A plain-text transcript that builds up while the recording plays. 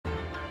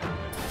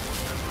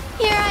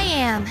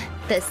am,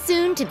 the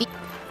soon-to-be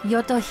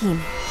Yotohime,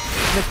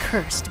 the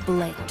cursed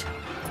blade.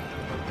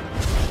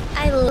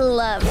 I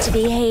love to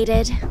be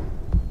hated.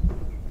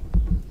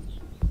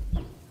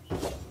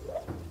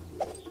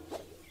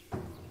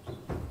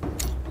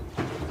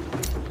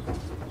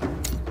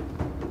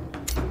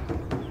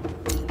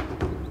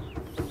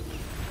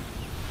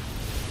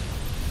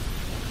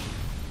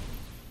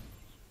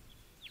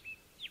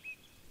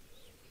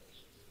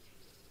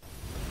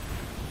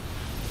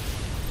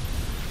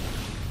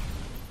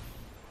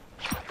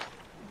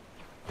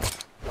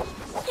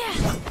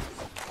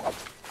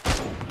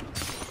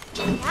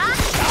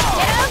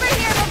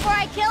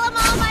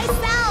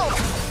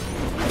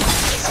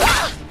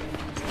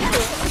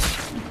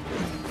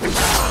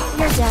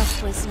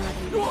 Death was not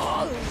easy.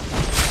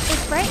 It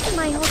brightened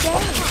my whole day.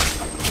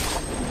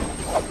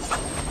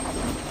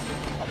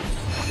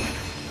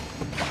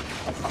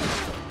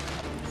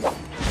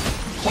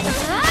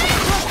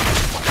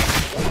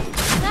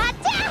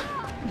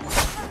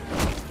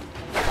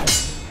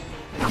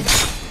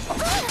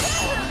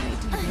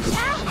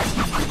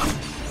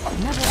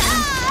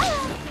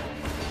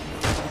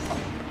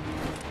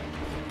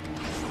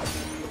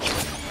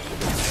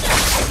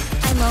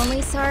 I'm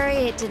only sorry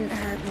it didn't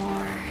hurt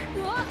more.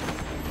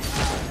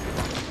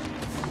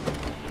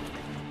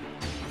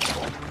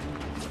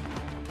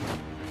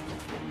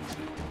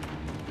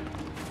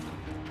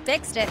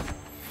 Fixed it.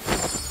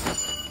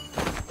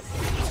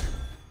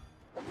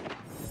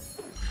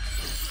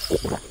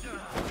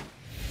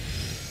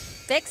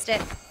 Fixed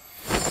it.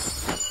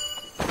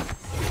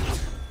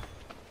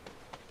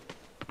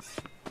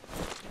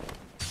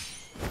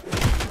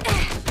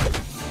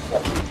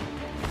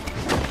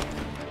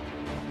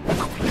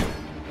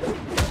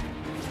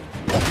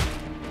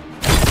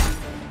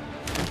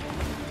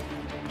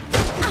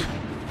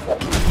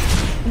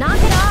 Knock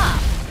it off.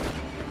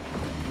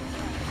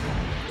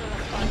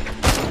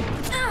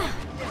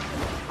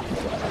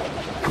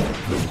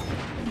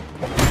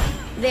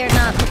 They're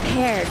not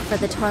prepared for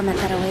the torment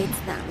that awaits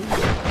them.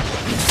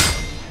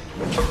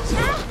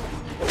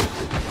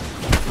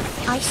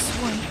 I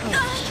swore an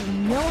oath to do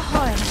no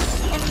harm,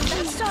 and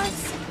that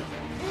starts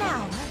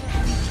now.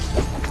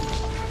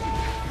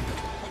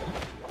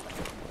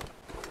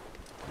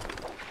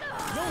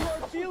 No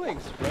hard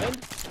feelings, friend.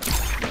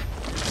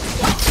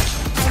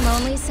 I'm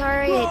only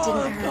sorry it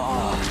didn't hurt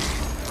more.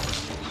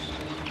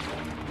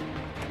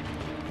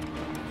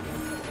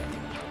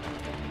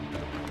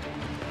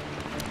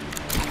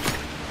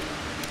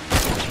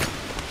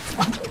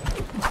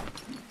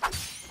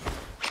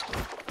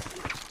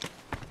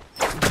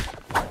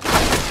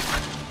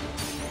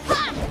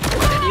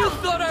 You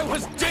thought I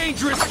was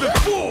dangerous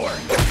before!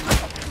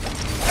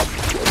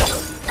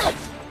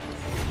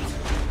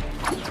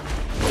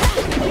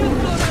 You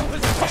thought I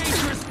was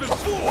dangerous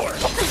before!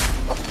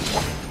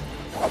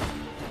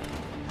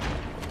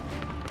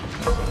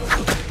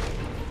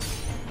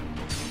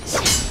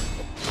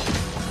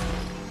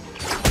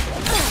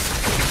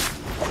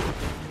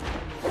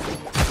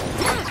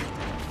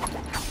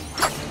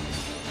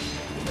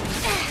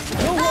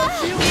 No hard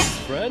feelings,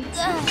 friend.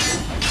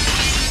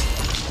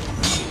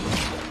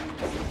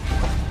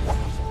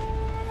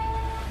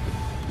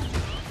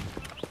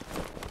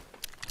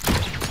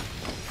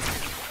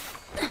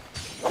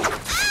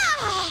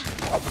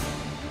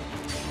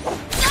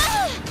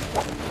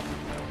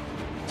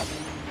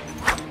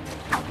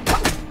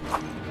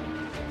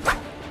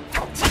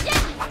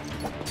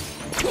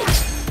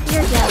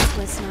 Your death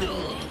was not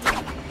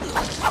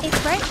easy. It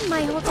brightened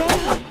my whole day.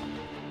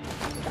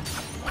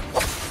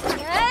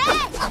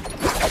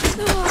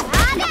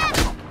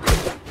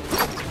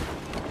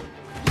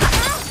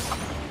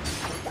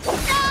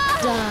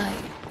 Die,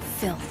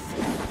 filth.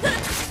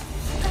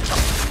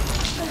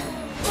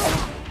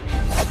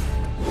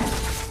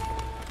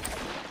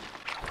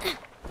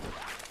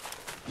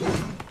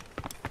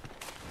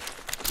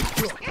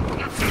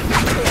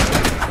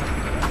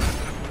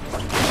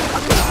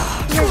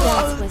 Your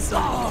death was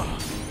not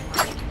easy.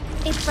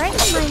 It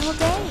brightened my whole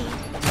day.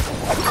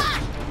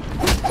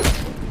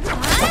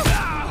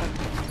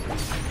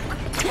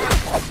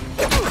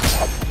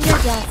 Your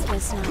death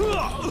was not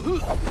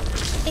easy.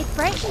 It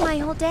brightened my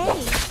whole day.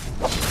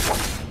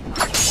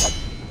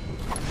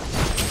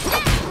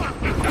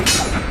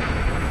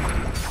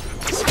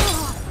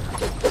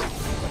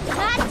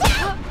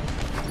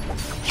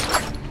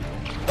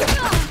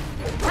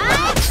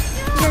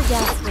 Your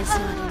death was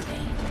not in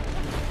vain.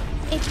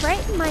 It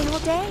brightened my whole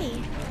day.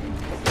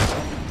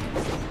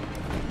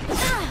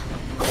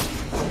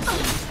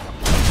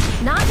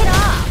 Knock it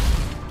off.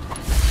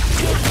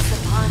 Gaze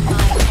upon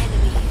my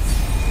enemies.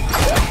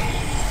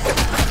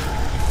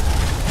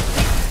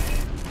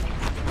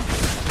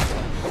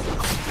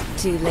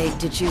 Too late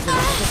to choose another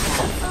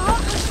path.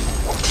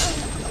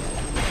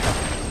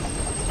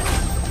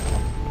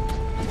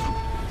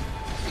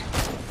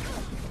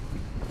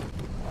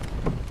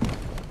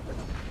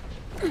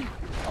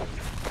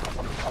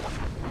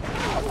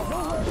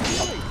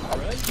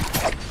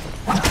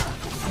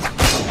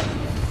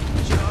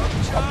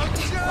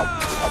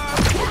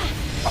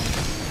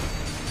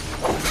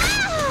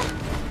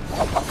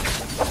 No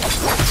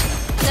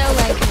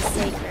life is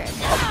sacred,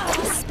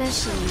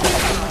 especially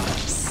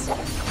yours.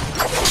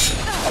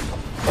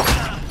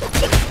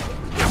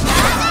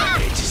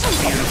 It is a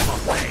beautiful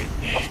thing.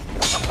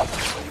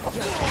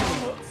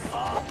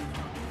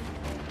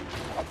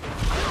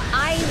 I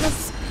was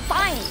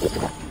fine.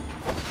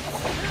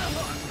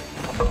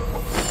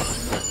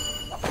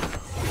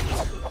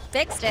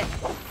 Fixed it.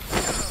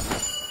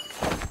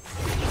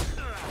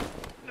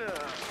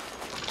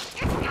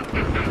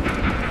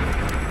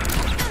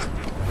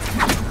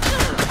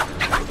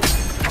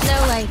 No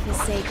life is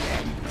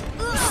sacred.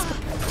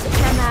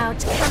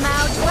 Come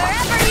out,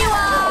 wherever you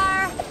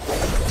are!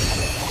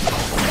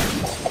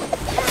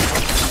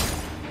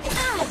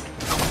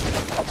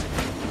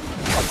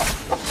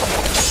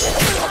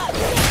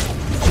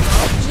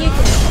 You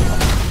can...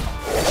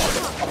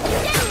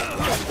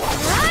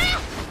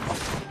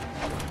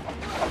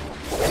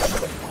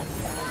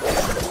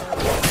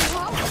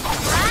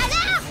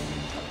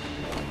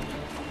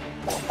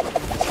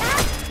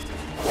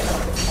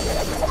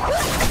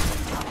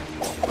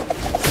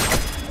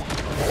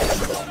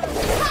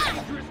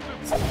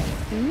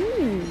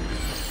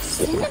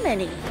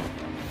 cinnamony.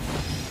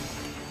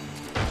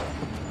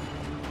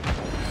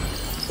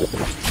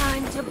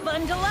 Time to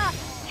bundle up.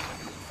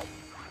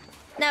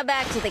 Now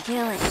back to the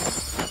killing.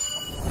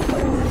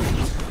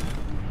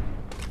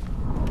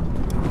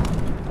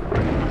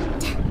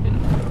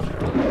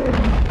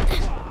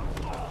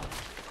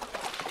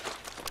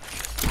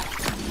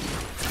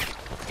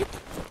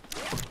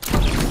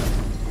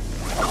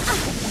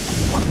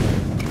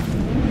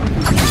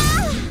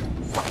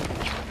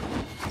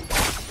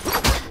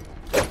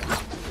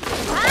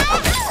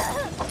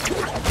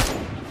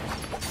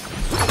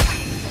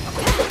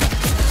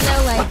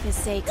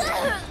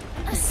 Sacred,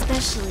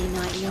 especially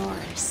not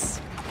yours.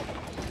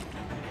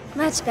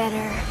 Much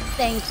better,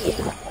 thank you.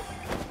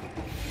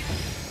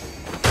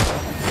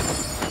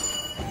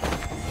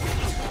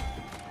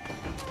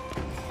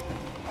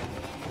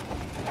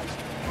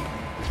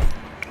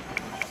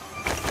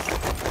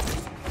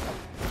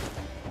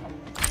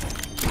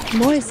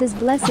 Morris's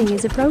blessing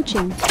is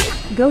approaching.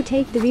 Go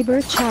take the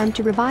rebirth charm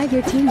to revive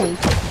your teammate.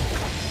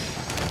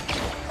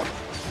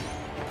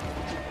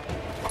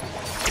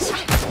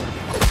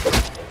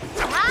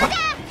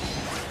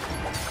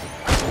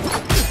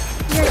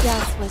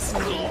 Death was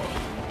me.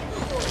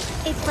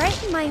 It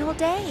brightened my whole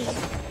day.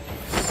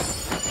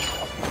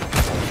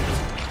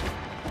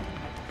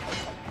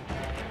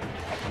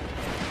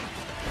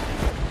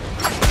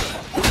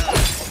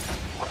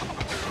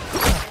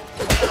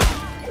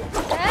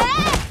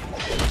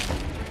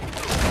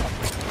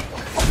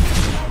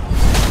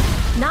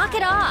 Knock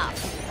it off!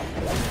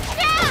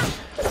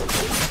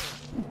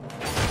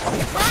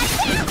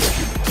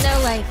 No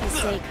life is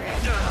sacred,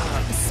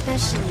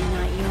 especially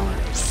not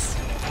yours.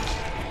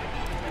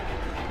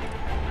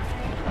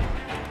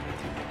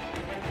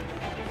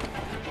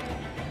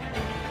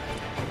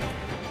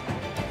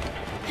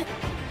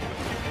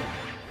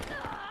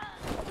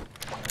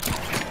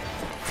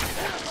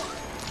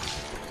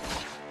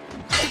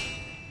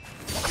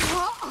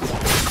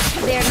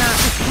 They're not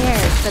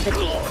prepared for the...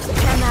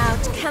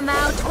 Come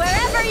out,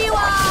 wherever you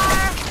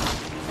are!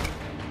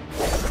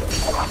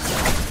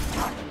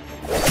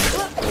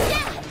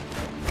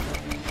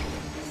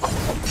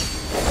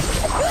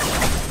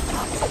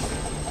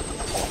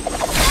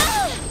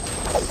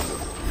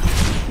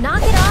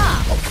 Knock it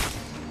off!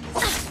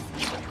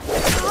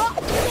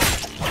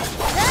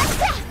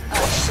 I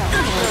shall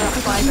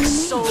purify the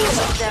souls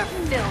of their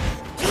filth.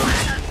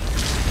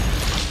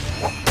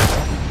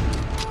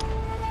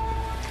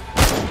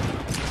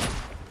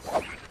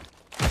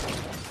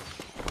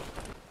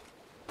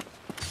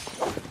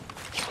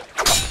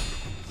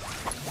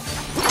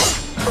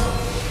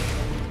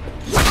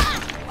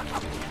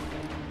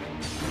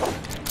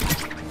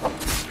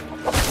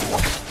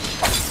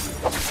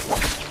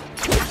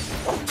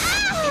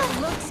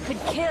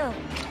 Kill.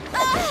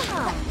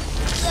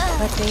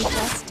 But they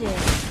just did.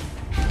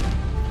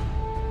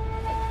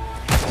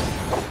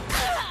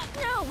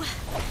 No!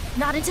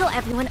 Not until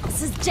everyone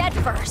else is dead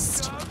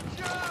first.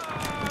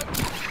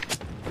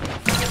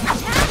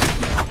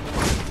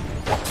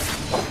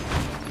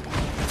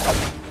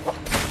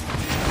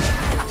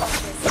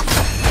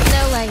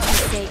 No life is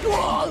sacred,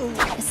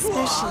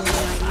 especially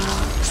not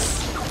yours.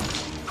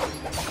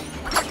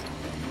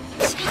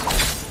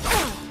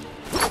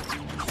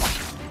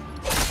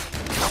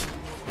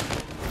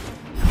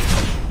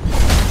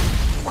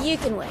 You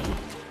can wait.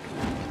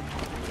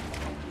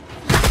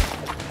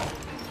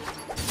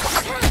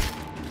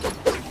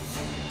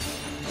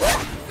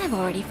 I've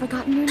already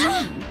forgotten your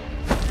name.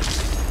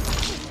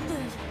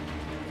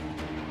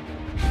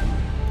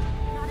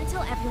 Not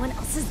until everyone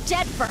else is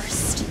dead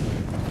first.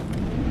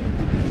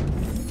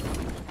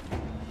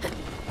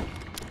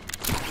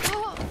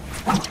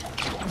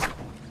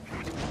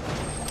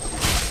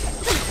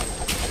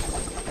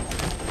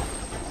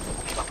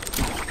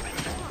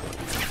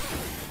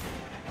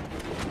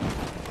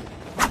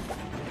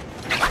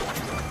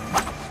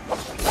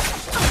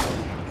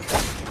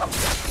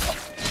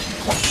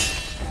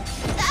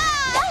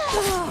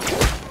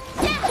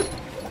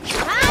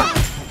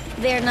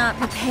 They're not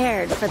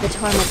prepared for the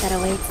torment that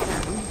awaits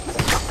them.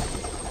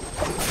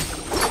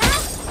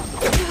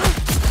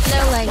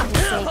 No life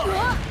is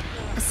sacred,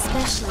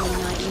 especially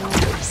not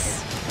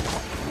yours.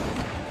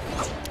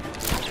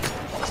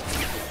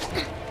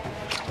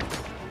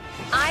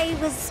 I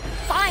was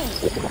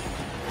fine.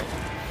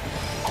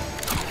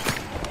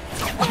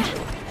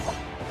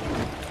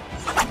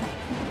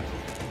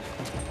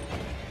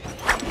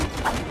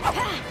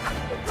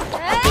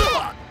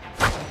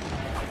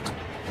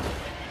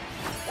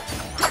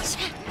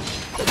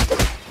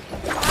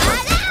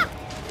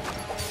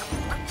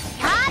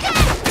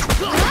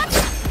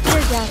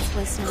 Your death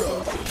was not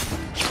in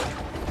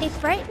vain.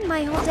 It brightened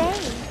my whole day.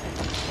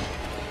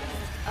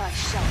 I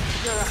shall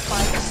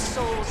purify the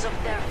souls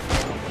of their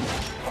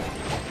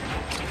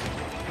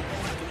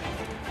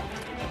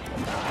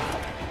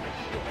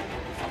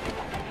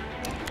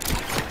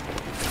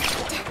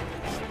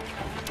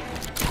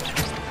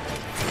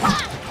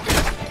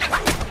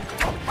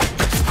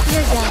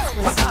Your death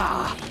was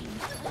not in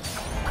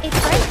vain. It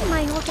brightened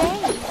my whole day.